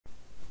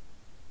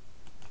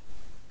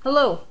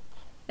Hello,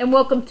 and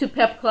welcome to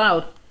PEP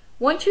Cloud.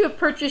 Once you have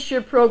purchased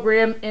your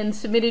program and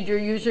submitted your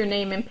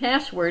username and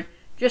password,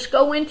 just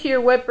go into your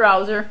web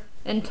browser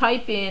and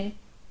type in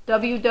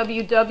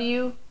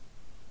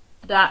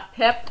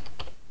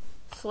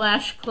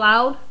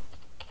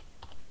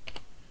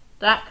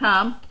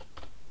www.pep/cloud.com,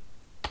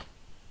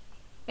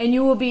 and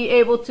you will be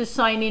able to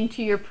sign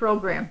into your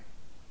program.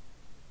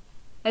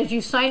 As you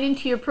sign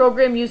into your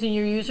program using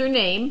your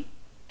username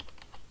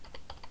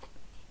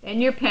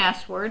and your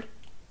password,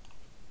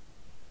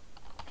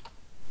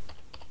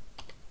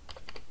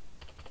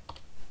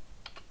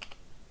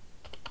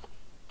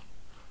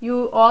 you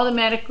will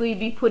automatically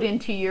be put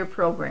into your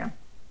program.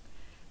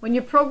 When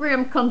your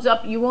program comes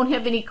up, you won't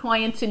have any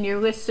clients in your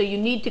list, so you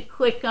need to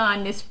click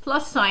on this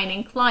plus sign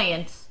in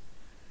clients,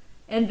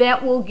 and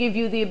that will give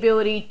you the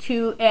ability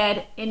to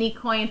add any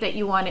client that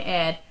you want to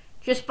add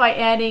just by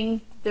adding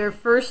their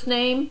first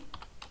name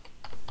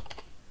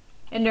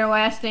and their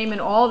last name and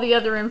all the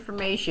other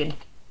information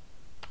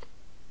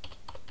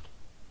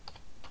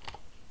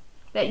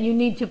that you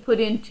need to put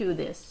into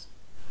this.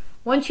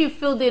 Once you've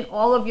filled in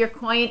all of your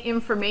client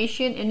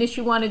information, and this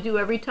you want to do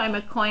every time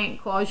a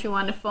client calls you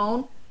on the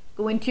phone,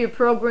 go into your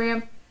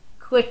program,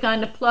 click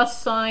on the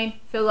plus sign,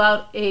 fill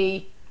out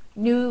a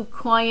new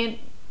client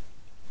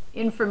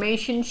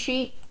information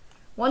sheet.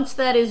 Once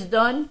that is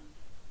done,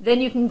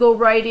 then you can go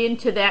right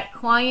into that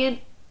client,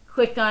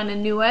 click on a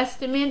new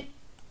estimate,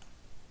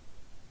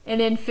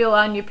 and then fill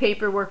out your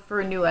paperwork for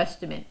a new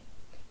estimate.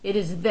 It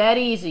is that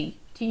easy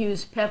to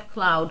use PEP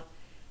Cloud.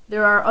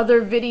 There are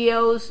other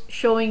videos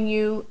showing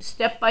you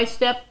step by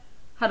step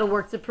how to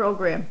work the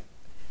program.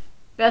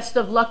 Best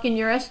of luck in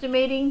your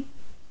estimating.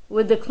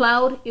 With the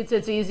cloud, it's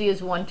as easy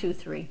as 1, 2,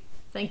 3.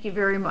 Thank you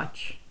very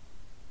much.